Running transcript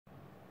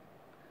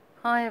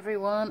Hi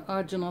everyone,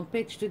 our journal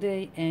page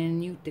today, and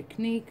new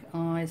technique.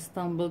 I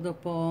stumbled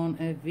upon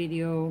a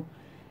video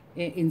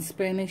in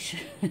Spanish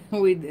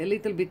with a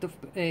little bit of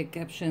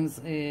captions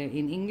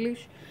in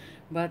English,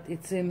 but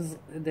it seems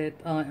that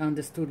I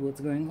understood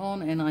what's going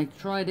on and I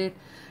tried it.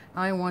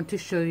 I want to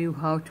show you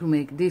how to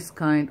make this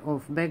kind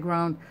of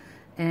background.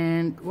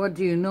 And what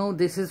do you know,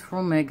 this is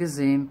from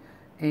magazine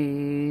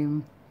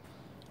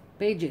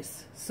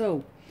pages.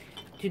 So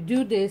to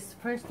do this,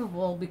 first of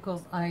all,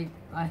 because I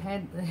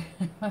had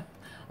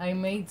I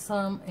made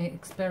some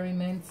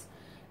experiments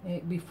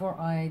before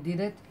I did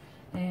it,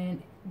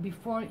 and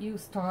before you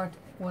start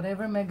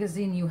whatever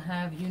magazine you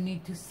have, you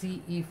need to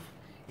see if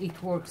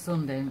it works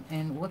on them.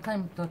 And what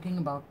I'm talking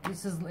about,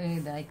 this is the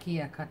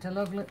IKEA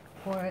catalog,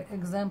 for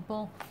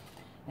example,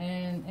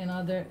 and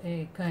another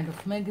kind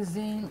of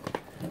magazine,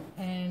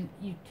 and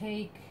you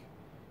take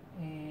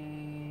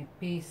a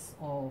piece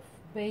of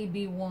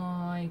baby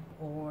wipe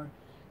or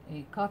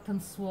a cotton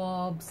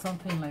swab,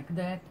 something like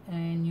that,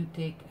 and you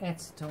take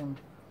acetone,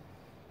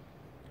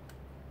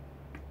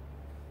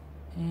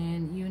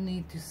 and you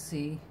need to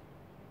see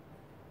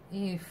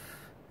if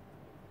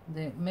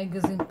the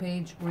magazine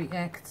page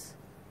reacts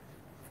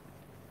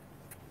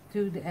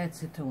to the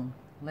acetone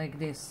like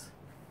this,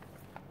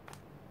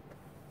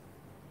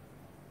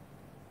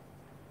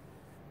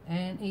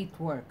 and it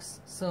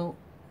works. So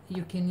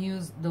you can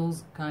use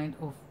those kind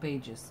of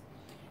pages.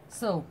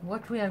 So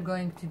what we are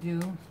going to do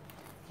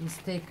is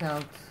take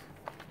out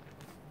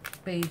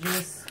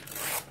pages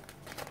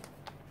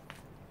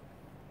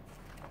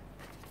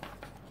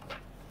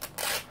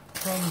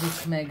from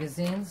these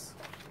magazines,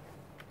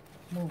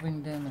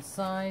 moving them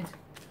aside.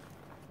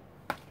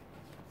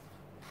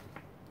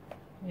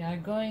 We are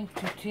going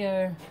to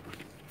tear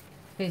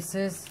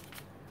pieces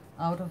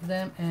out of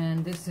them,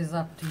 and this is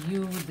up to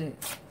you,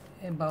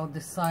 about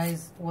the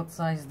size. What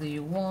size do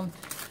you want?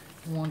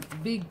 You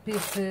want big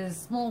pieces,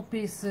 small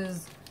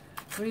pieces,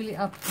 really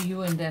up to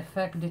you and the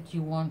effect that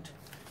you want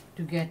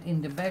to get in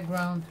the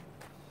background.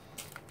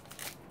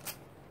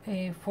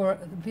 For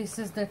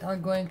pieces that are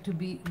going to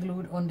be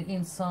glued on the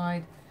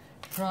inside,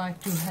 try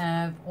to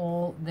have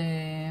all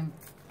the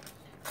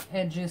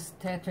edges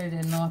tattered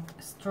and not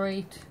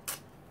straight.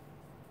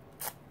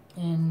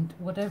 And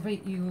whatever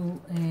you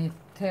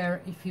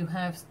tear, if you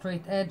have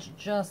straight edge,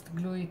 just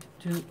glue it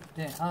to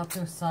the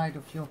outer side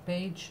of your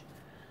page.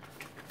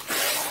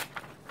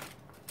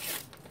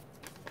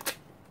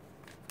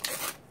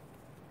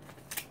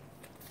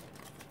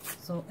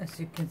 So as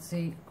you can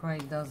see,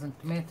 quite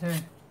doesn't matter.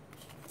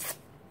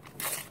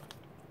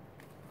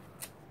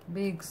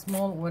 Big,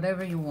 small,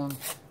 whatever you want.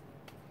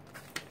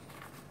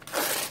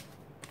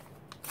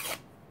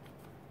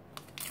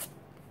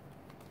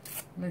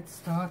 Let's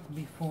start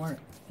before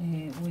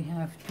we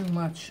have too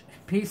much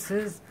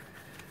pieces.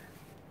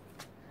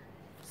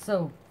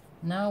 So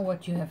now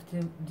what you have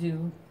to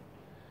do,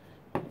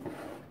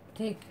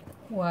 take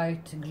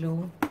white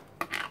glue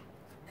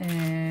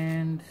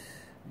and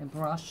a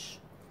brush,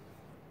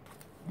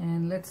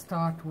 and let's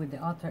start with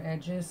the outer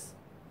edges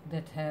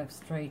that have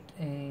straight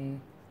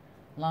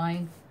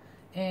line,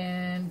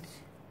 and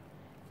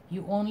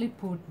you only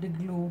put the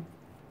glue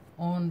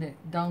on the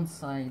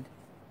downside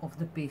of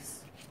the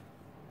piece,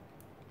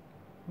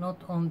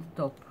 not on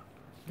the top.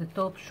 The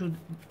top should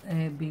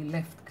be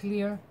left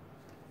clear,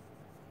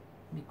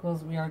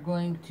 because we are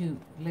going to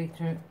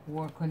later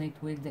work on it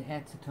with the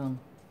acetone.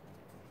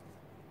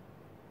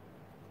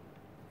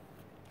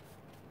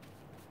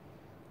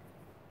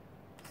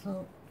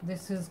 So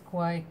this is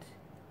quite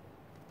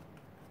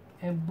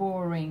a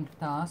boring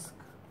task,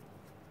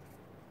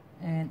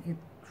 and it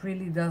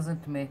really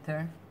doesn't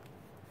matter.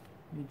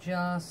 You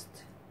just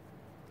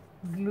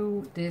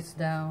glue this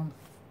down.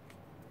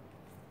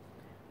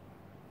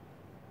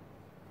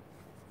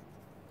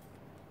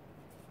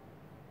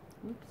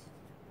 Oops.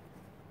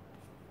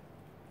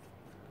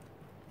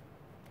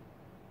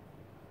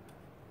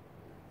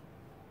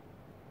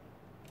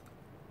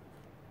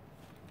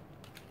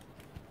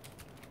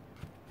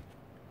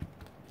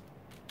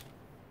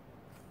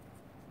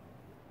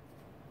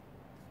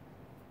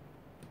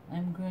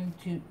 I'm going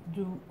to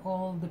do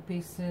all the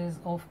pieces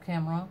off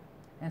camera.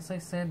 As I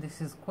said, this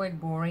is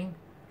quite boring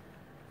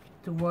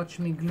to watch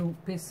me glue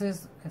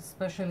pieces,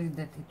 especially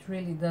that it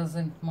really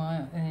doesn't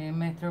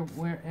matter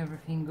where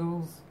everything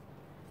goes.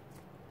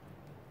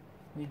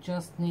 We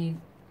just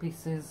need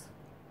pieces.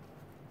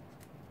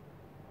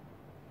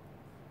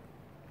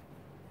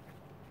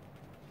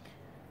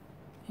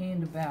 In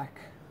the back.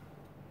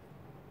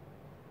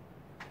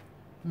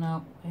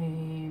 Now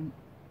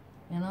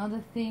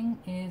another thing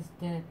is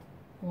that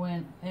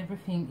when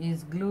everything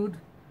is glued,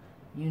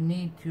 you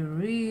need to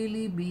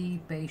really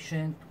be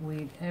patient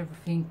with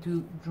everything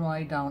to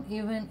dry down.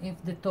 Even if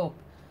the top,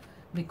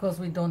 because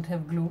we don't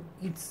have glue,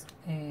 it's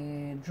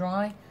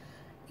dry,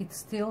 it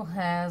still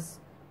has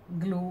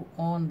glue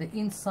on the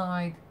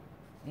inside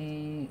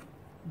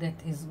that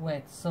is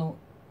wet. So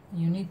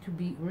you need to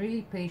be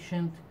really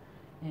patient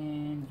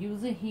and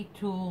use a heat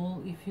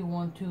tool if you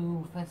want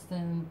to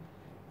fasten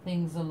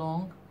things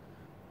along,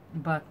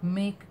 but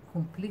make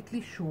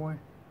completely sure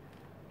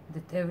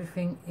that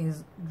everything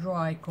is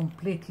dry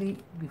completely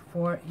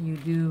before you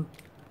do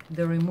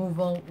the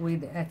removal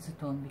with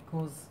acetone,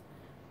 because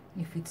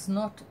if it's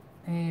not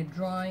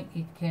dry,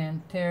 it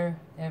can tear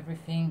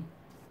everything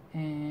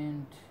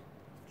and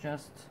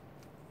just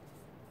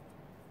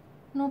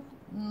not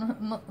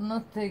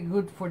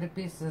good for the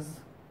pieces.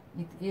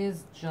 It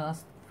is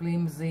just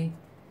flimsy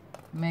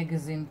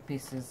magazine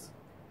pieces.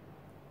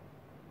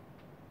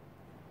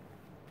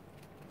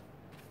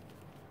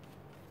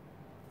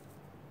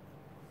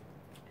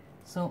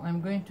 So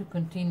I'm going to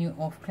continue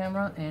off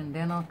camera and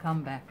then I'll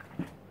come back.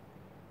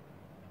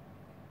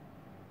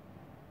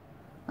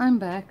 I'm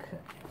back.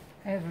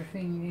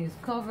 Everything is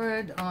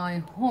covered. I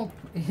hope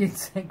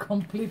it's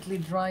completely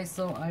dry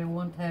so I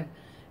won't have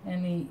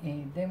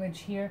any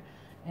damage here.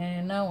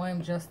 And now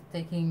I'm just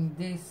taking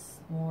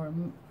this, or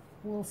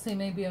we'll see,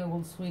 maybe I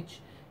will switch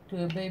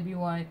to a baby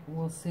wipe.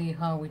 We'll see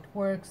how it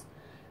works.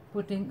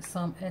 Putting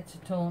some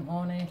acetone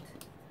on it,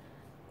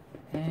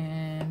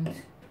 and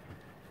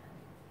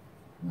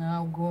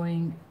now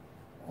going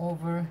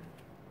over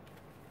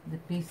the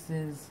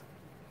pieces,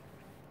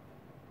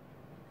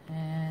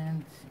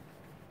 and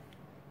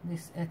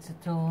this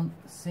acetone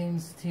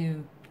seems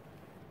to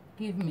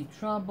give me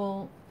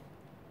trouble.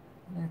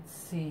 Let's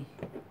see,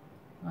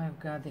 I've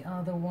got the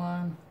other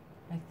one.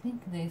 I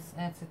think this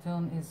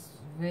acetone is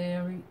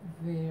very,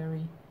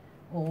 very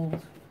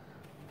old.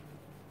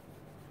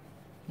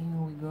 Here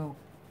we go,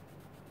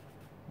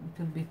 a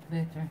little bit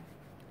better.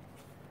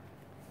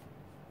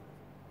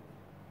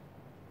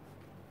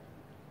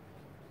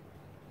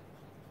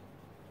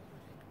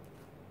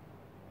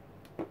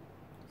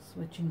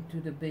 Switching to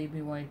the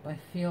baby wipe, I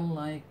feel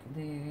like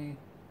the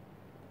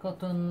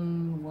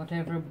cotton,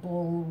 whatever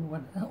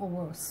ball,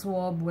 or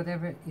swab,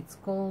 whatever it's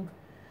called,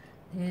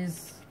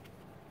 is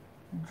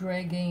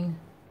dragging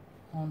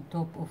on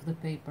top of the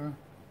paper.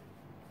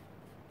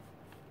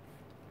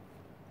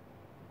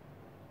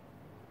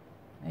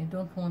 I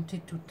don't want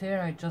it to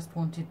tear, I just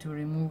want it to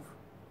remove.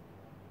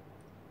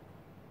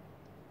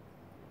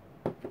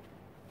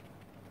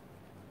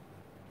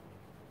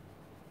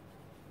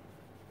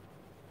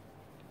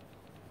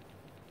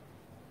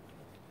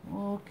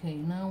 Okay,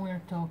 now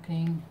we're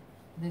talking.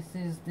 This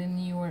is the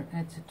newer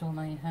acetone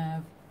I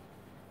have.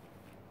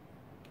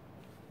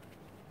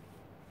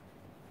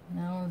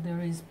 Now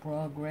there is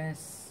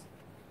progress.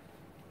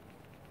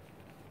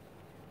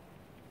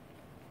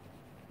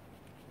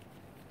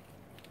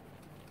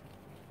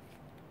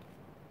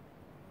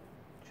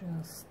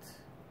 Just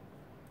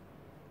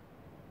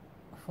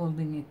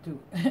folding it too.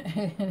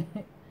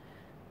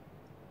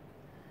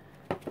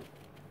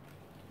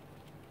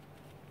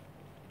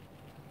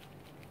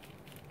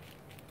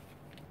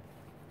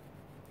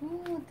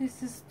 Oh,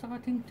 this is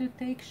starting to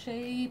take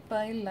shape.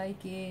 I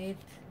like it.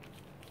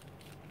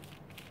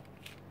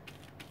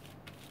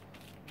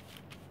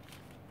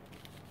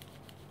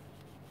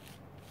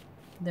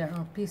 There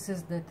are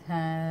pieces that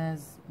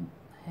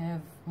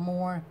have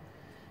more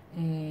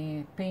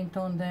paint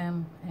on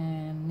them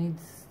and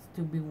needs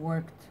to be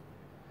worked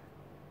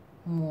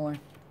more,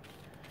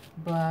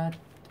 but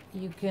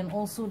you can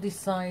also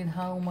decide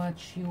how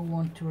much you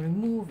want to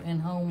remove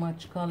and how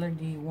much color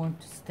do you want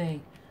to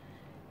stay.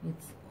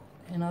 It's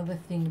another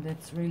thing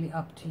that's really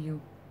up to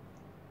you.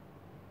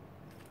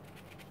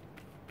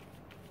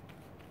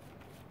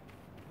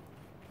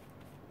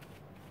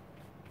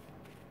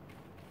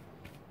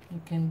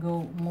 You can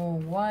go more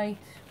white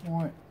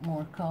or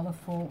more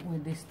colorful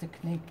with this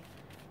technique.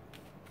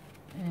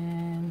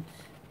 And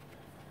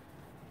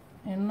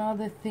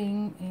another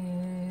thing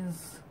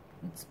is,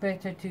 it's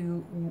better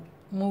to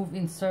move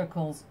in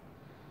circles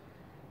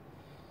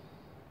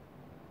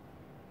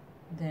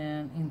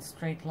than in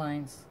straight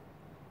lines.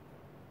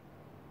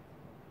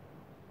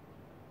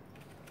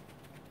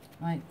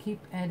 I keep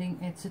adding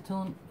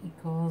acetone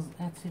because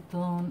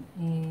acetone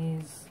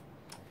is,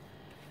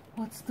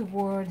 what's the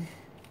word?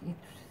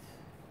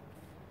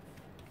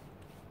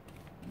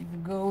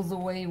 It goes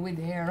away with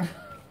air.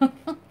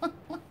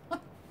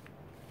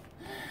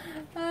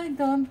 I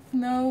don't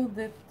know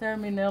the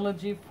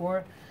terminology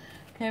for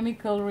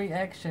chemical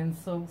reactions,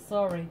 so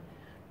sorry.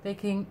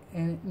 Taking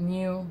a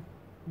new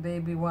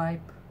baby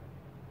wipe.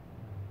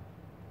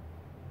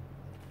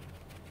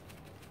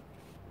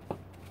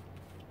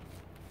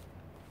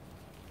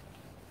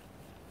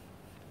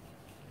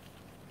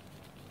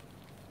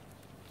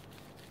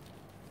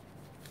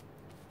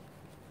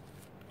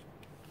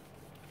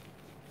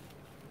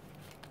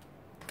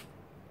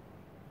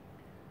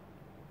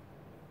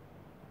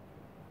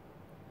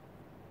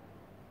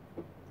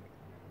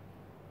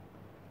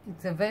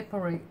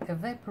 It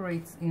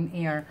evaporates in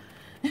air.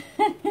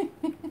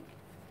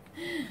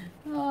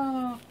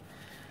 Oh,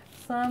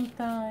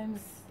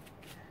 sometimes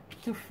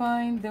to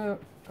find the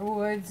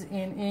words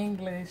in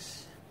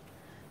English,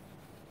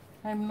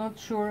 I'm not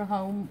sure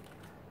how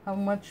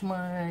much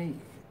my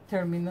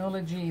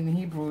terminology in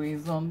Hebrew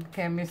is on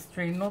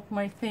chemistry, not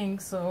my thing,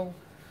 so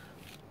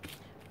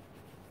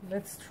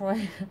let's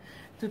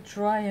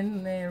try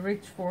and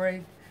reach for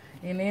it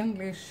in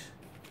English.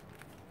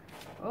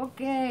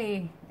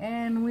 Okay,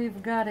 and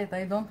we've got it.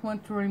 I don't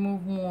want to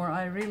remove more.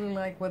 I really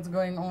like what's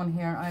going on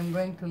here. I'm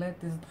going to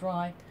let this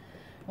dry.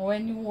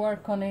 When you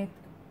work on it,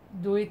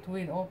 do it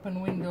with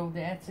open window. The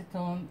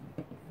acetone,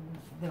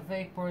 the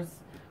vapors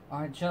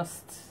are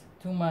just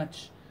too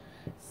much.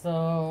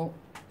 So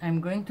I'm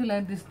going to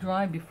let this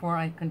dry before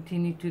I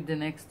continue to the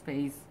next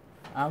phase.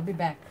 I'll be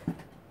back.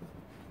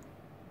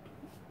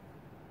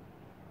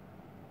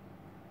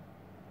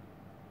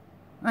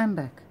 I'm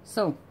back.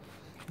 So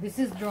this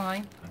is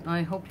dry.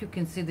 I hope you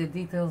can see the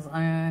details.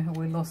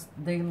 We lost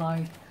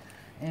daylight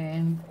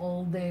and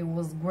all day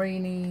was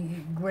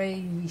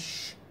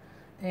grayish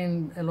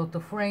and a lot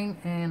of rain,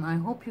 and I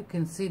hope you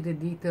can see the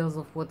details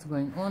of what's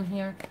going on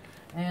here.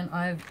 And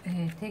I've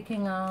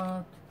taken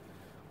out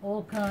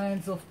all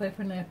kinds of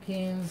paper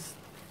napkins,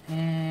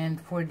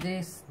 and for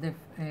this the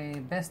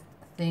best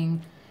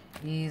thing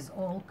is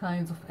all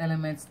kinds of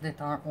elements that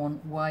are on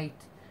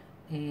white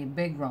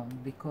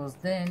background, because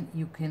then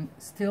you can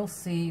still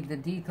see the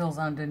details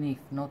underneath,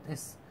 not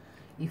as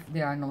if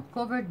they are not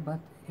covered, but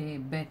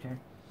better.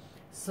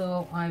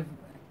 So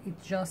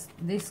it's just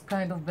this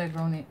kind of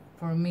background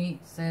for me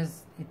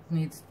says it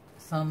needs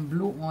some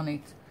blue on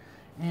it,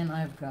 and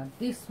I've got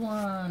this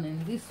one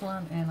and this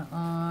one, and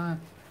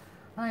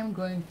I'm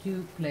going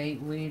to play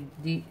with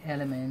the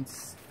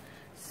elements.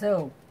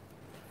 So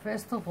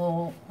first of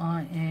all,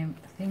 I am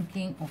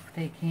thinking of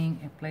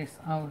taking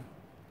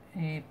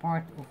a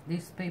part of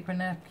this paper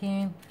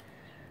napkin,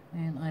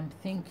 and I'm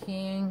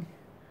thinking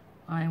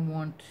I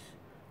want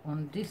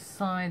on this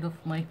side of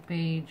my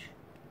page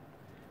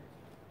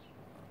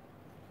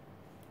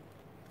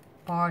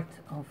part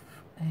of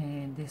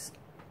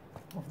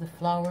the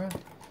flower,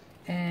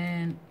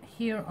 and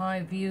here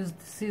I've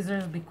used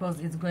scissors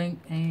because it's going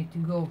to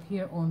go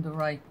here on the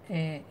right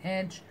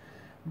edge,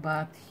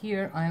 but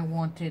here I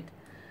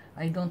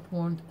don't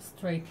want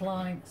straight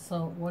line.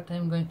 So what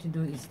I'm going to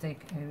do is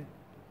take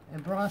a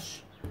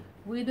brush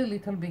with a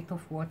little bit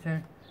of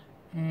water,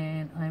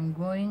 and I'm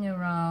going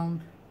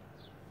around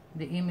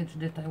the image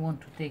that I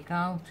want to take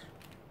out,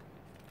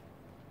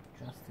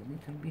 just a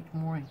little bit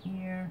more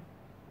here,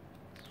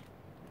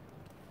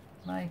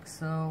 like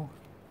so.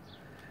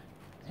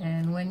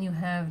 And when you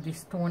have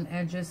these torn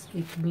edges,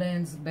 it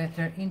blends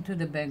better into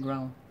the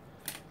background.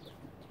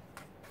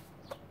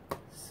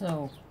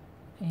 So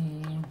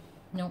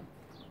no,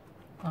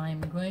 I'm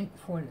going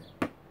for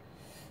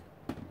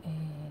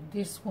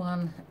this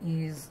one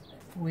is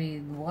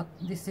with what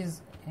this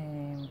is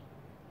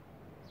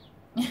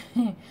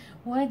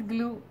white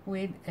glue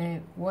with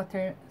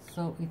water,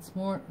 so it's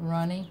more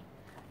runny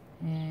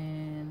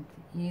and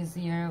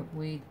easier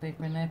with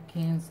paper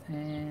napkins,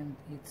 and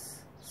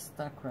it's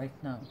stuck right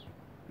now.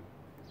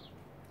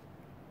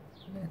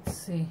 Let's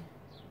see.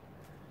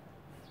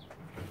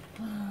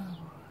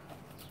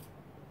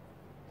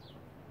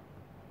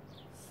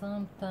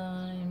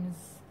 Sometimes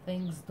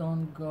things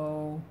don't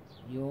go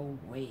your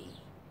way,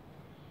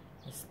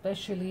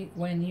 especially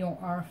when you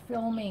are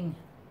filming.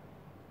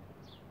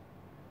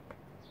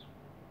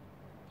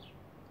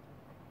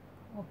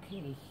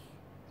 Okay,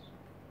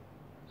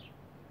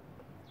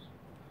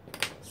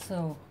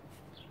 so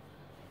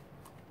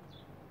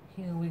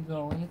here we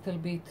go, a little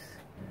bit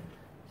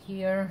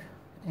here,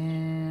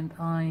 and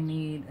I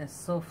need a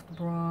soft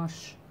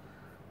brush.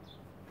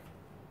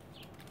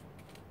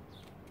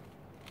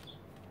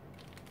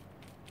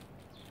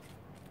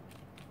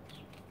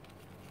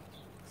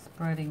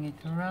 Spreading it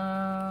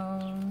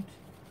around.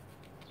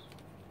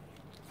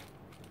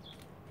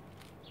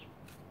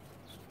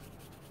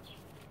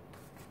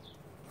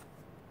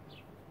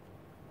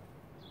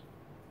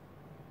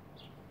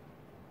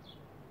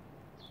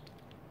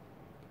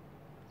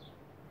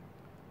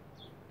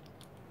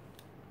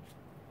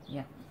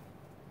 Yeah,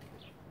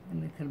 a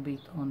little bit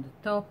on the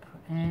top,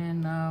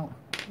 and now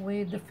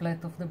with the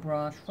flat of the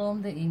brush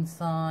from the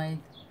inside,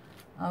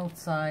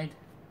 outside,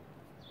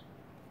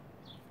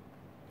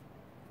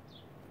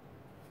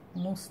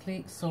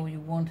 mostly so you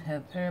won't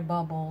have air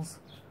bubbles.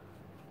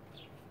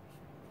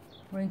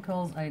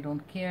 Wrinkles, I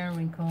don't care.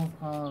 Wrinkles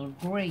are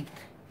great.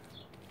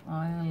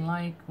 I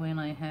like when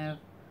I have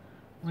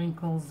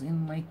wrinkles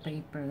in my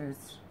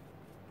papers.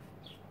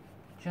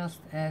 Just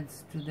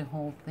adds to the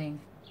whole thing.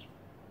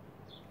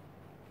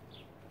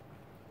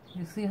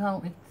 You see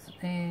how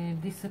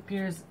it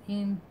disappears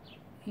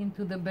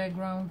into the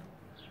background?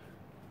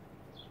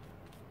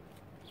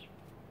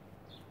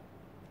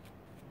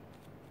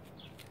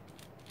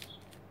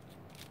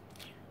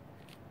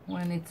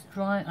 When it's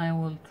dry, I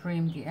will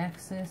trim the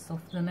excess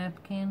of the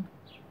napkin.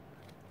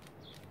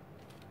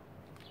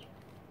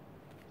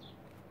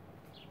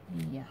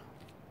 Yeah.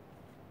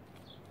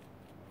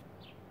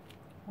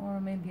 Or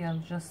maybe I'll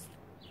just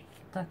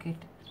tuck it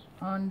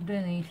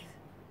underneath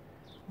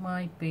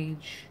my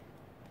page,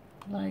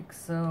 like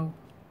so.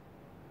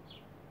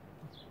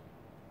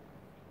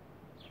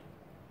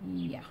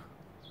 Yeah.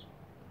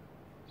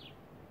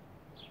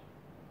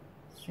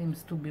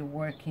 Seems to be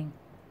working.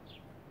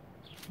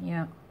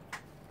 Yeah.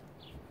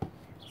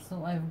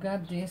 So I've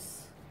got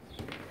this,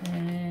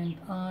 and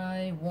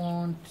I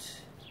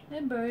want a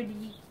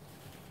birdie.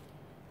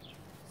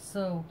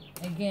 So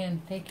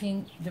again,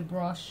 taking the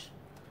brush,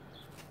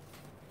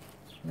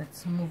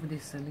 let's move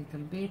this a little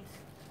bit,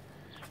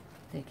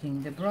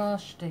 taking the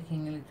brush,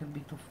 taking a little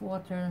bit of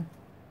water,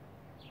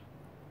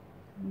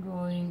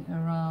 going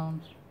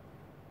around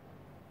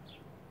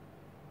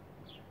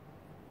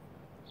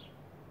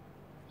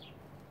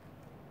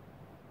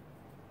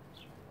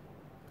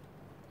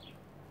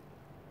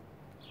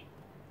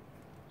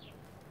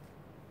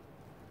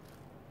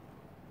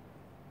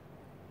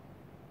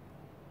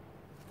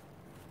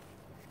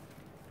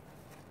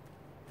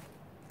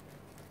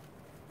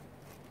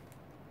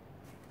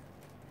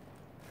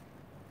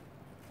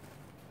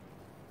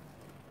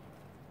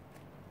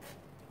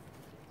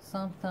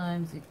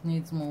sometimes it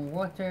needs more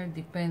water,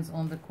 depends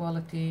on the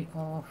quality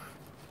of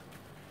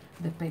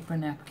the paper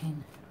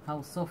napkin,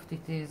 how soft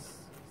it is.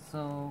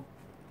 So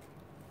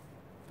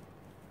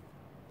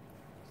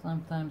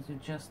sometimes you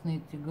just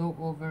need to go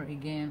over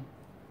again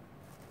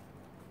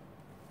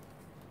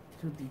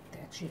to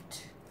detach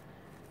it.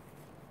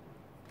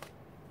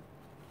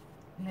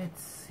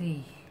 Let's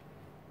see.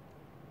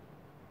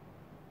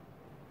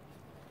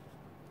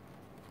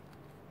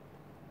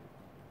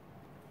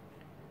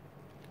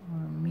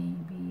 Or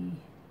maybe,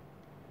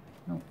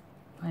 no,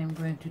 I'm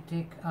going to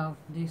take out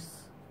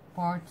this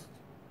part.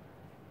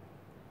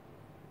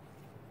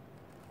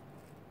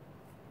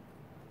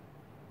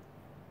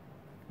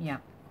 Yeah,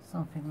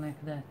 something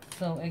like that.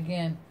 So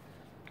again,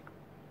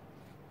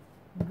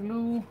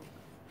 glue,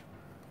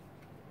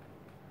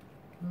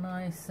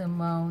 nice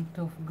amount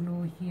of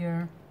glue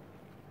here.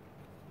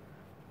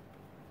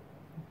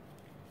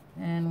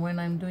 And when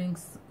I'm doing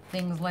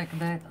things like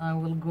that, I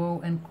will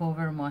go and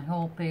cover my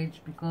whole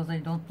page, because I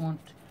don't want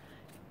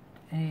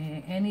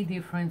any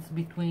difference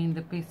between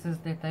the pieces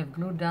that I've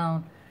glued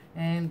down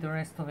and the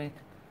rest of it.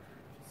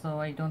 So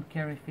I don't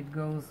care if it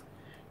goes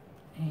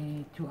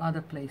to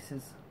other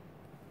places.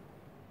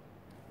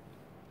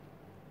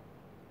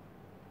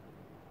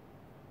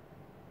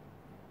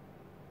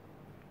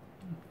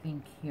 I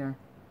think here.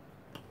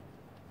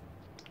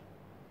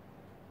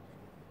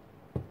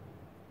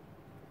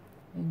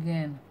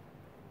 Again,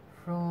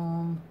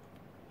 from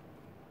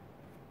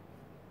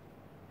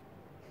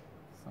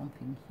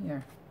something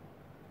here,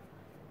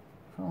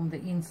 from the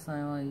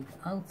inside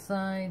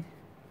outside,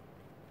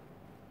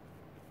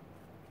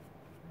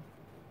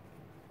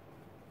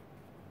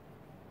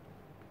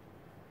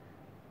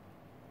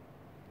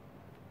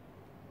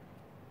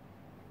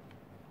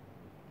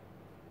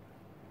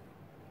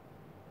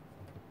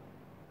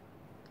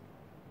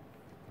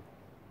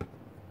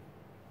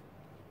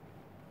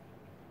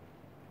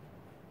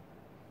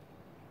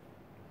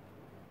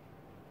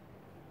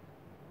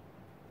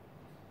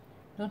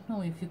 don't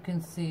know if you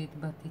can see it,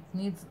 but it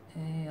needs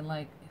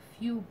like a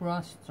few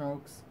brush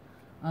strokes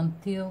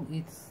until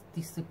it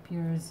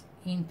disappears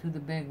into the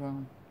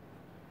background.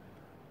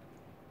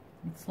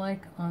 It's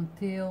like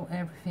until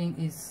everything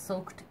is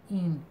soaked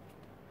in.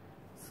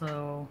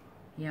 So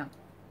yeah.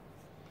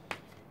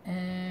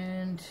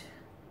 And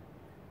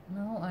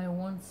now I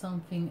want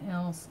something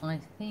else. I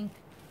think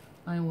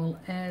I will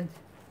add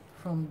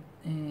from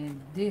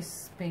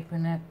this paper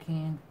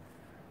napkin.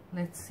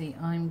 Let's see,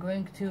 I'm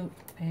going to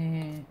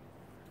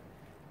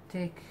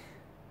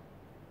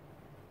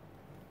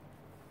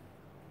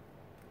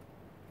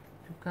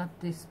cut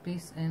this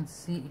piece and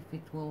see if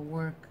it will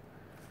work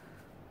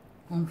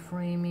on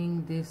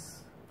framing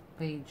this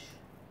page.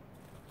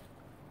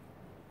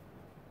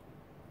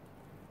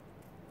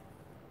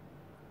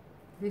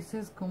 This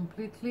is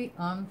completely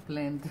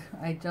unplanned.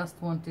 I just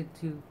wanted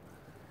to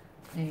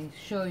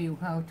show you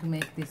how to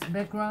make this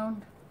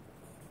background,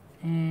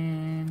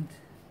 and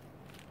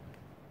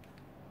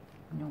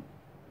no,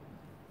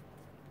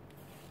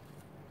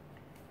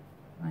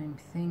 I'm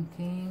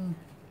thinking,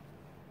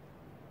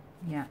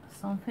 yeah,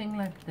 something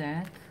like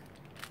that.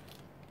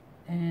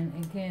 And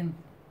again,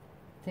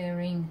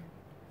 tearing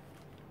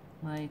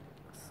like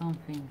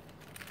something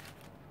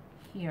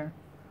here.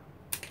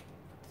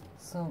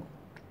 So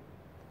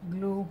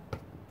glue,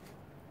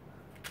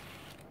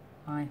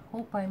 I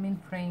hope I'm in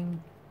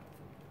frame.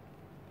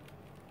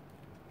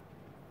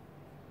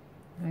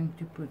 I'm going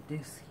to put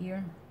this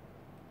here.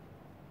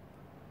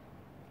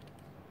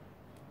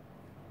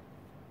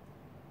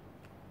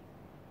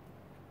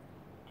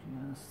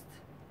 Just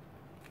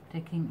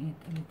taking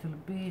it a little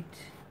bit.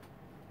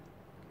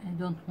 I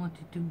don't want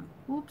it to,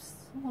 oops,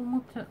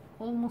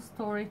 almost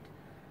tore it.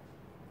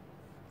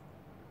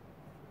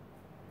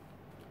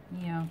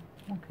 Yeah,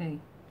 okay.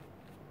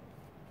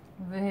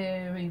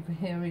 Very,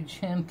 very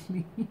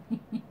gently.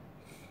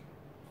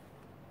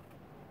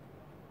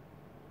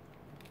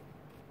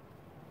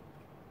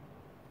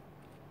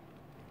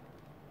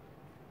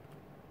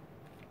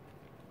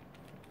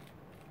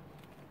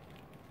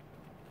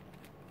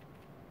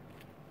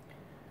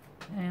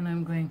 And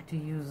I'm going to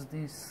use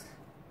this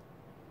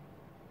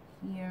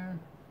here.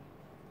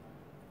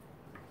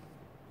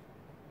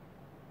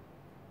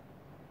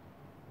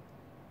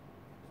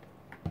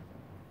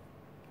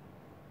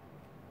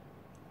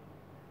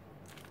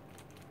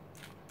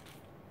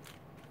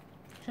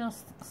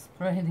 Just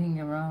spreading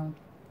around.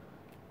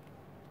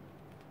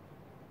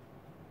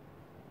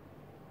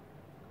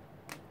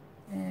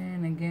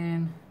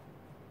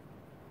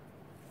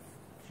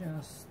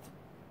 just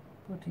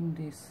putting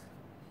this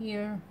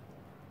here.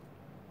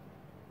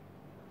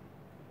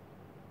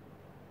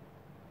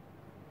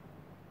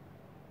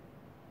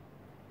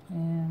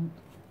 And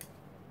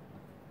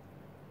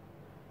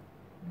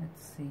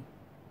let's see,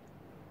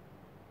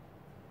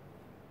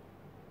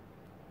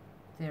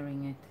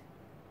 tearing it.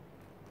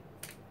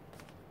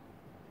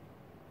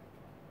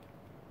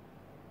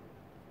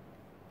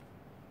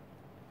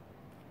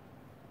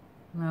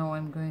 Now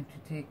I'm going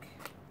to take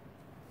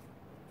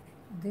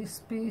this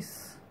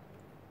piece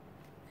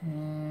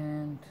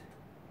and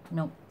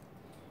no,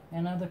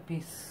 another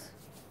piece.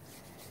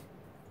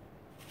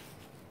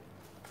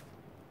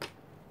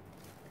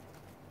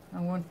 I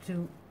want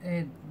to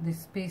add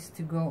this piece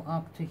to go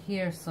up to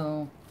here,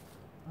 so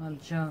I'll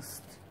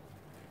just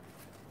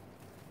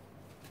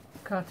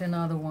cut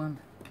another one.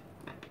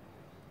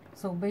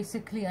 So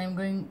basically I'm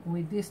going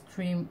with this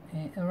trim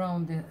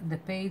around the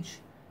page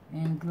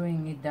and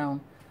gluing it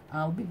down.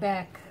 I'll be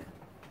back.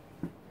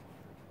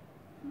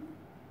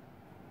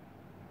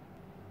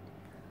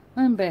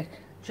 I'm back.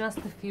 Just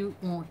a few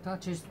more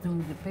touches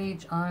to the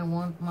page. I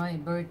want my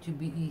bird to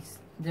be east.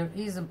 There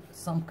is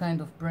some kind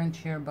of branch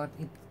here, but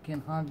it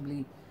can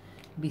hardly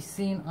be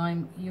seen.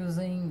 I'm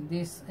using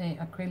this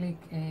acrylic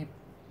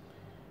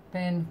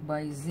pen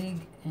by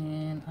Zig,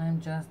 and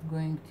I'm just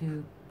going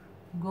to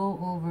go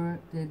over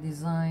the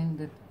design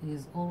that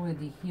is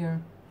already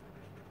here,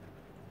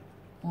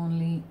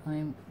 only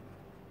I'm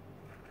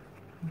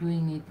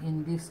doing it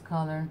in this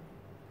color,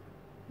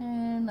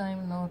 and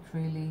I'm not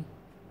really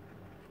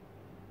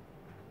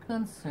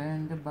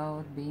concerned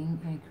about being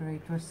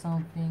accurate or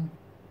something.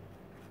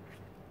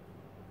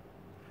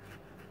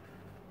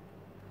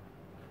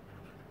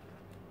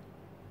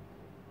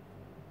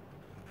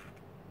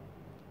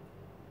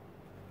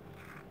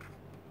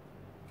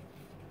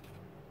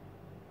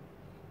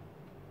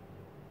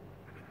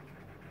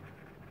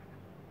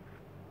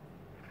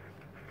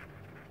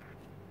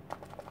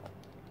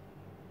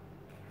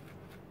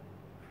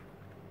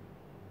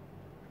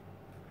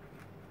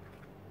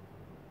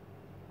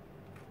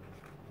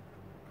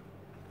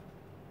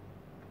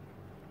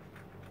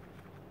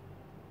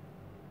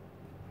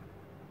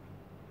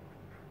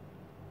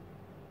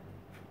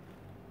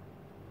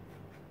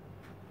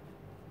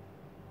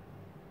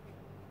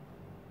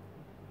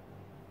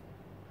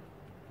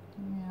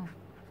 Yeah,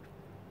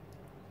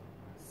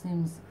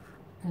 seems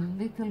a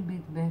little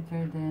bit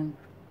better than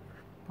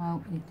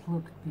how it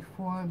looked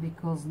before,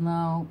 because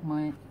now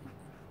my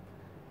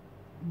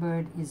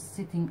bird is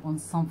sitting on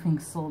something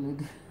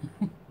solid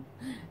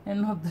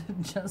and not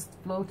just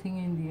floating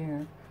in the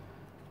air.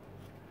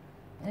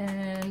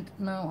 And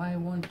now I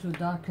want to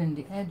darken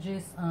the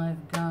edges.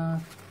 I've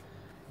got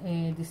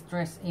a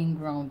Distress Ink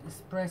Ground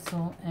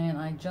Espresso, and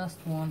I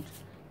just want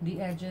the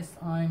edges.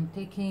 I'm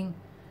taking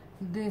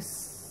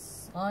this,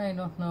 I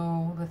don't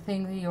know, the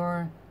thing that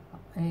you're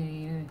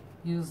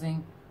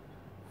using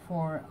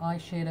for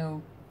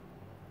eyeshadow,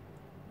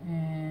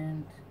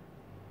 and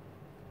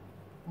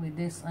with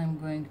this I'm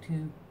going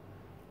to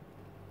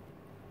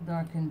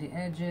darken the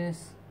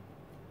edges.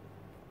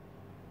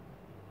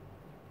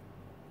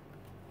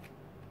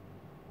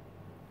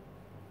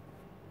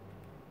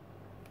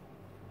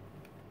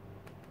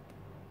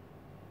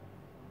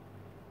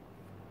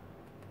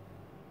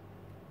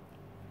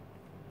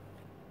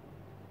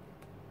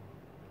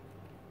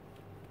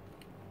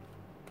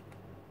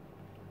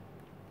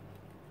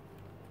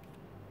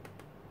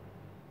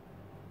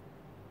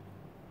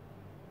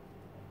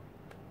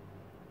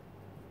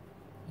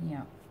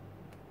 Yeah,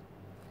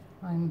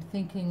 I'm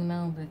thinking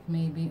now that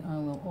maybe I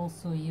will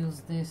also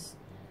use this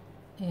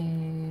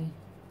to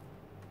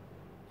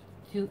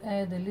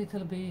add a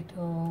little bit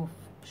of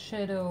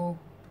shadow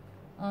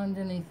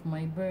underneath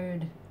my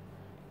bird,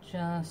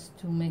 just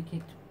to make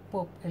it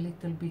pop a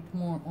little bit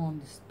more on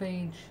this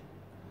page.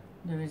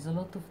 There is a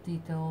lot of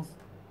details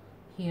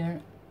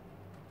here,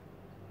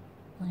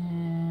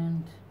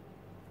 and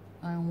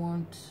I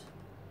want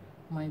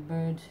my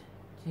bird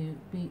to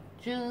be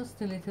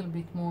just a little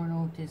bit more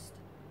noticed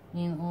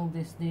in all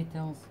these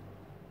details.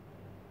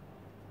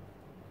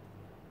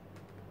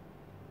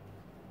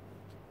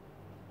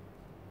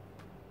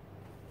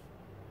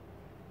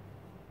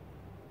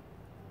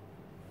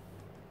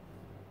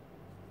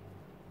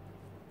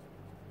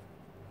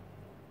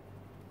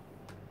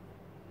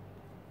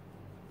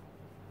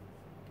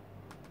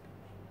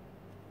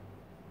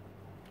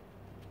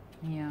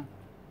 Yeah.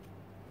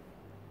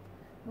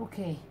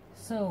 Okay,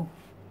 so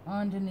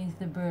underneath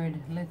the bird,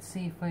 let's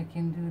see if I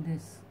can do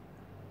this.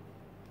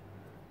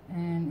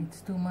 And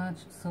it's too much,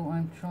 so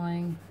I'm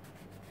trying.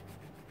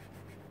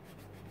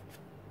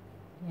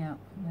 Yeah,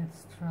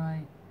 let's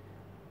try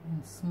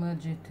and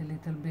smudge it a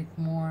little bit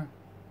more.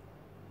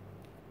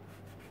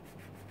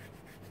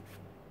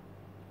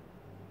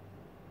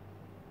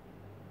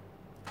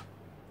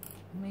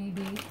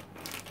 Maybe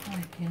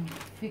I can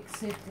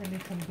fix it a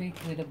little bit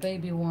with a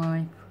baby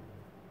wipe.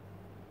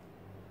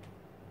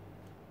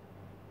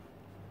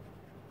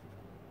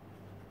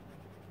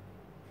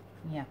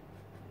 Yeah,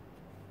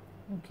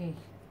 okay.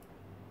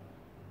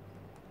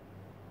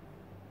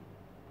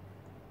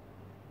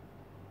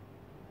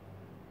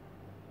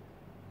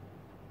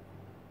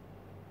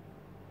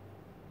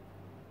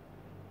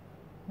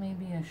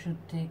 maybe I should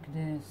take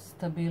the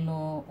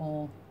Stabilo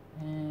or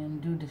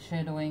and do the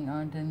shadowing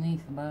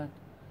underneath, but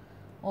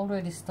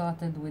already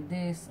started with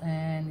this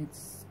and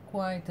it's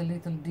quite a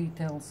little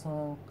detail,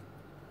 so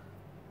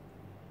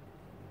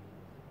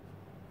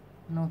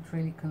not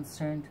really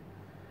concerned.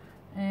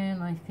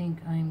 And I think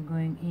I'm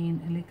going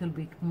in a little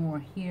bit more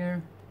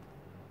here,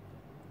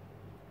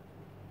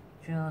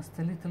 just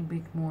a little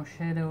bit more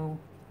shadow.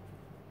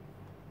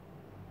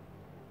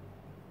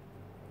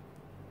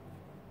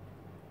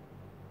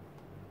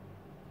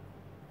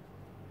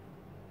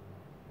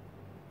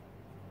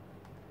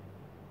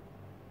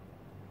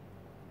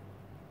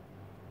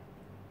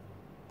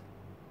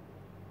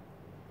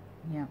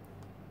 Yeah,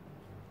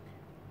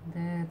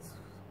 that's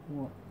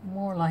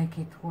more like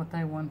it, what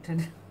I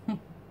wanted.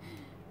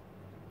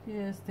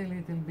 Just a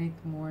little bit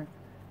more.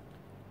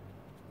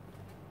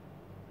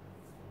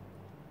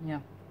 Yeah.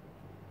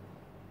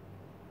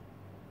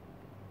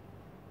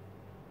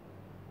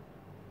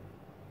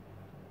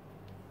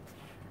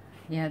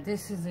 Yeah,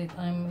 this is it.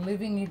 I'm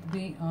leaving it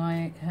be.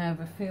 I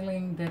have a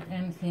feeling that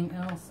anything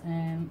else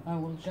and I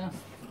will just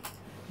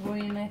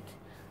ruin it.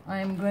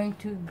 I'm going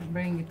to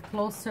bring it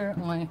closer.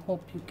 I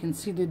hope you can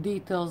see the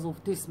details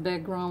of this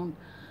background.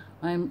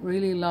 I'm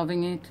really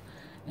loving it,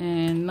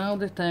 and now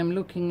that I'm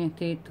looking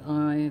at it,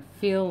 I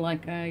feel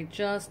like I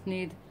just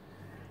need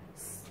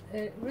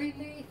a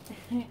really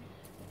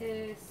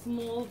a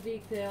small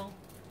detail.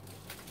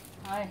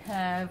 I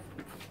have,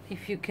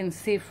 if you can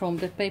see from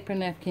the paper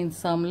napkin,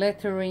 some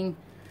lettering.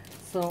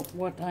 So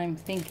what I'm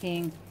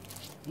thinking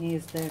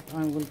is that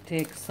I will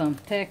take some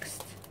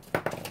text,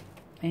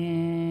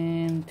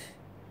 and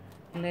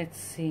let's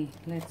see,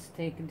 let's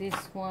take this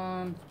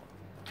one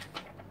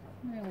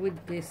with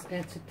this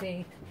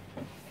acetate,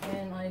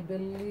 and I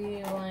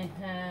believe I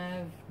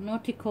have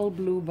Nautical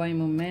Blue by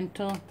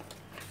Memento,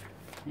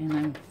 and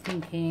I'm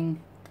thinking,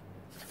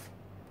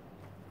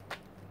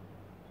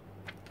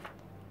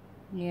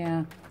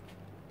 yeah,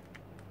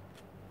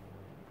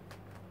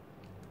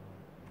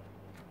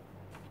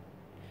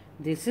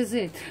 this is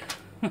it.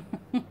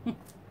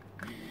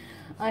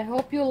 I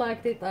hope you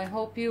liked it. I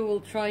hope you will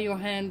try your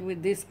hand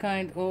with this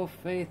kind of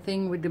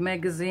thing with the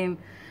magazine.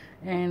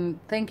 And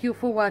thank you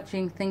for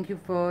watching. Thank you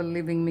for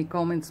leaving me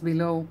comments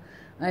below.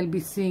 I'll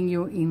be seeing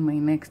you in my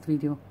next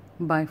video.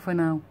 Bye for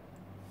now.